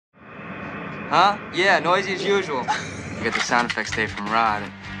Huh? Yeah, noisy as usual. You get the sound effects tape from Rod.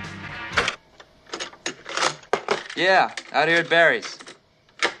 Yeah, out here at Barry's.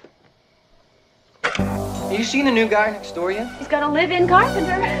 You seen the new guy next door yet? He's got a live-in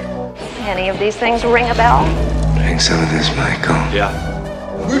carpenter. Any of these things ring a bell? Drink some of this, Michael. Yeah.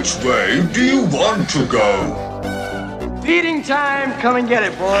 Which way do you want to go? Feeding time! Come and get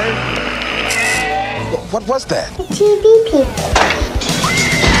it, boys. What was that? TV people.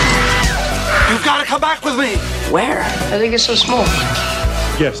 You gotta come back with me! Where? I think it's so small.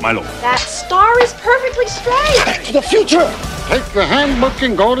 Yes, my lord. That star is perfectly straight. Back to the future! Take the handbook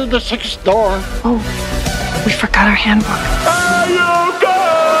and go to the 6th door. Oh, we forgot our handbook.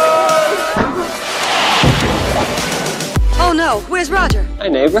 Oh no, where's Roger? Hi,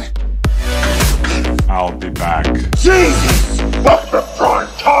 neighbor. I'll be back. Jesus! What's the prime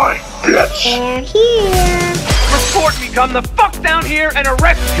time, bitch? They're here. Report me, come the fuck down here and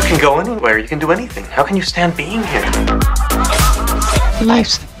arrest me. You can go anywhere, you can do anything. How can you stand being here?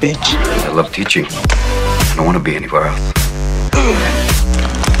 Life's a bitch. I love teaching. I don't want to be anywhere else.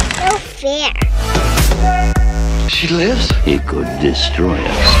 So fair. She lives? He could destroy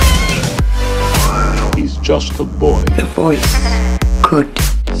us. He's just a boy. The voice could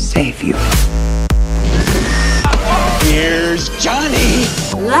save you. Here's Johnny.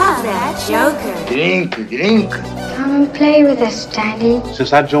 Love that Joker. Drink. Come and play with us, Daddy.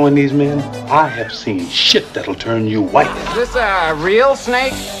 Since I joined these men, I have seen shit that'll turn you white. Is this a real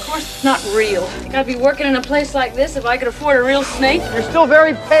snake? Of course it's not real. I'd be working in a place like this if I could afford a real snake. You're still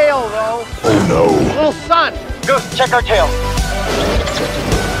very pale, though. Oh no. Little son. Go check our tail.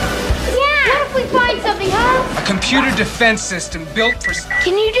 Yeah. What if we find something, huh? A computer defense system built for...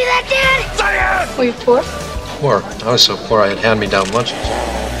 Can you do that, Dad? Were you poor? Poor. I was so poor I had hand-me-down lunches.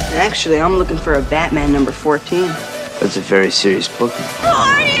 Actually, I'm looking for a Batman number 14. That's a very serious book. Who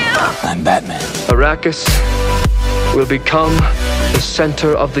are you? I'm Batman. Arrakis will become the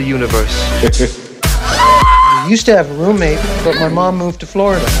center of the universe. I used to have a roommate, but my mom moved to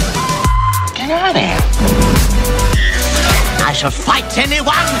Florida. Get out of here. I shall fight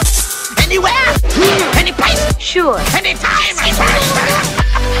anyone, anywhere, any place, Sure. anytime.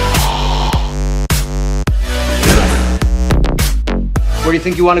 Where do you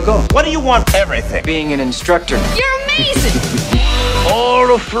think you want to go? What do you want? Everything. Being an instructor. You're amazing. All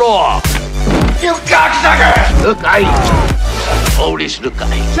the floor. You cocksucker! Look, Polish look,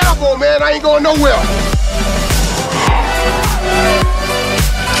 Shut up, old man. I ain't going nowhere.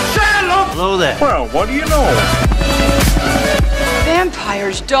 Hello there. Well, what do you know?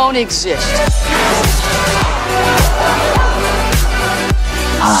 Vampires don't exist.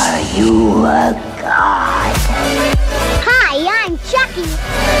 Are you a god? Hi, I'm Chucky.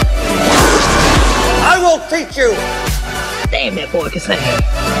 I will teach you. Damn, that boy can sing.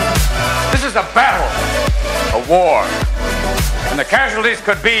 This is a battle, a war, and the casualties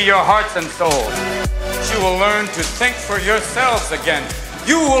could be your hearts and souls. You will learn to think for yourselves again.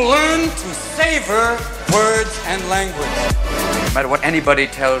 You will learn to savor words and language. No matter what anybody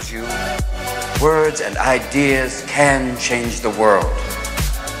tells you, words and ideas can change the world.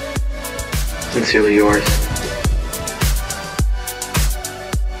 Sincerely yours,